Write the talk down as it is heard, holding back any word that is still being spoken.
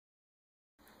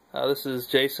This is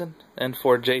Jason,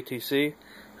 N4JTC.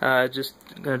 Just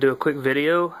going to do a quick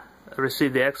video. I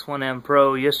received the X1M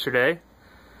Pro yesterday,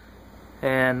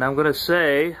 and I'm going to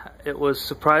say it was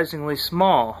surprisingly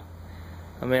small.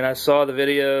 I mean, I saw the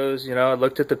videos, I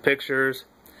looked at the pictures,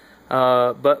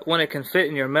 but when it can fit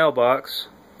in your mailbox,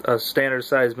 a standard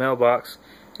size mailbox,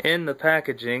 in the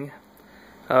packaging,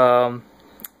 I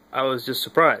was just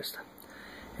surprised.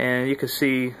 And you can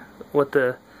see what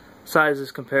the size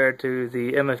is compared to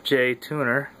the MFJ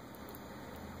tuner.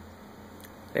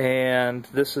 And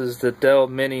this is the Dell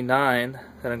Mini 9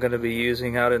 that I'm going to be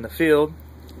using out in the field.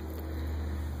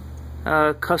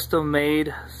 Custom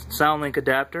made SoundLink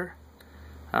adapter.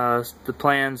 The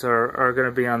plans are going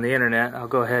to be on the internet. I'll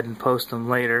go ahead and post them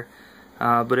later.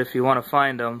 But if you want to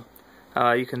find them,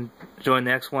 you can join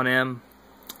the X1M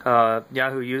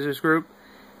Yahoo users group,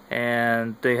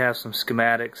 and they have some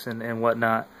schematics and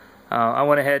whatnot. I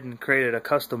went ahead and created a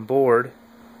custom board,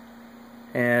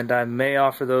 and I may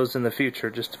offer those in the future.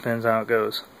 Just depends how it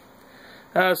goes.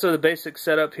 So the basic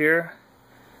setup here,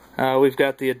 we've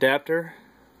got the adapter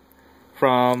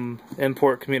from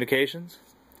Import Communications.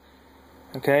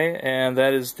 Okay, and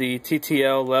that is the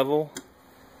TTL level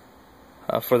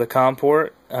for the COM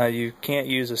port. You can't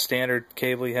use a standard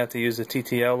cable, you have to use the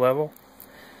TTL level.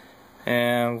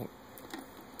 And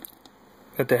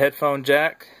got the headphone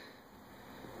jack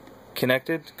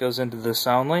connected, goes into the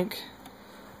SoundLink.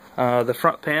 The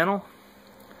front panel,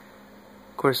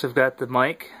 of course, I've got the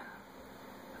mic,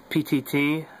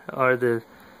 PTT, or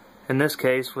in this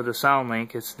case with the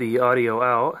SoundLink, it's the audio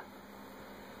out.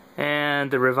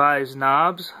 And the revised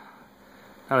knobs,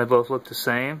 now they both look the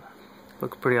same,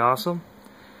 look pretty awesome.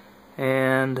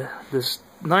 And this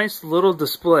nice little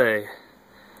display,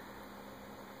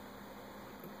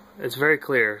 it's very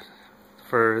clear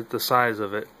for the size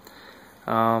of it.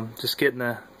 Just getting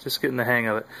the hang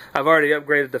of it. I've already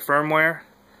upgraded the firmware,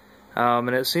 and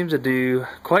it seems to do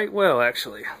quite well,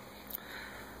 actually.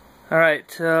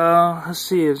 Alright, let's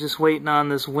see, I was just waiting on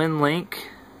this Winlink.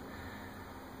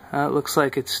 It looks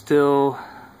like it's still,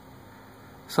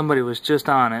 somebody was just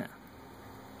on it.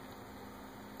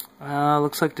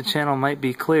 Looks like the channel might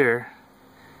be clear.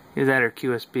 Either that or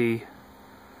QSB.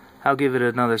 I'll give it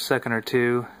another second or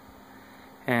two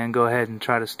and go ahead and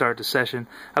try to start the session.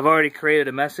 I've already created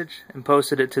a message and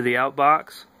posted it to the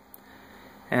outbox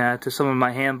and to some of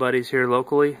my ham buddies here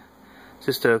locally.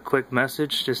 Just a quick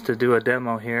message just to do a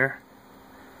demo here.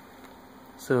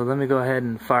 So let me go ahead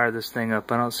and fire this thing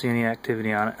up. I don't see any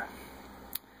activity on it.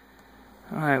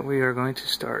 Alright, we are going to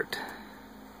start.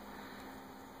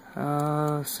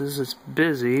 Says it's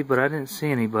busy, but I didn't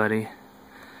see anybody.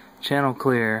 Channel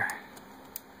clear.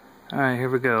 Alright, here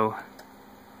we go.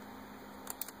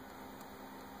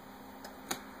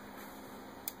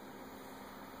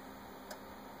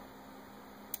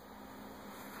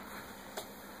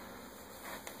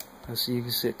 So you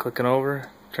can see it clicking over,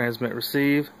 transmit,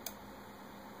 receive.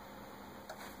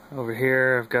 Over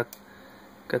here I've got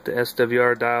the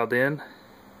SWR dialed in.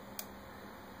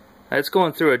 It's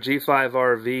going through a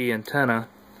G5RV antenna.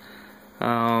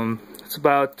 It's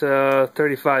about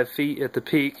 35 feet at the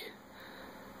peak.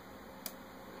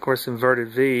 Of course, inverted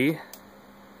V.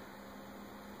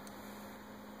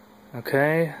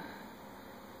 Okay,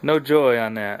 no joy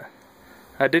on that.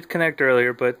 I did connect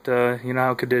earlier, but you know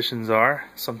how conditions are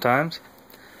sometimes.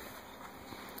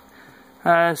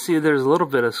 See, there's a little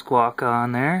bit of squawk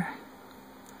on there.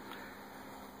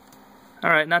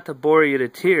 Alright, not to bore you to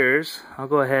tears, I'll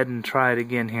go ahead and try it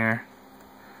again here.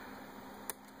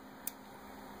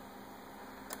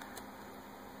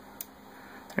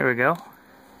 There we go.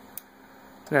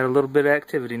 Got a little bit of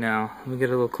activity now. Let me get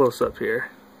a little close up here.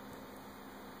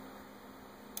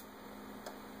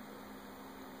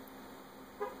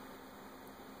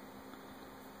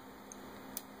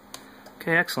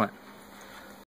 Okay, excellent.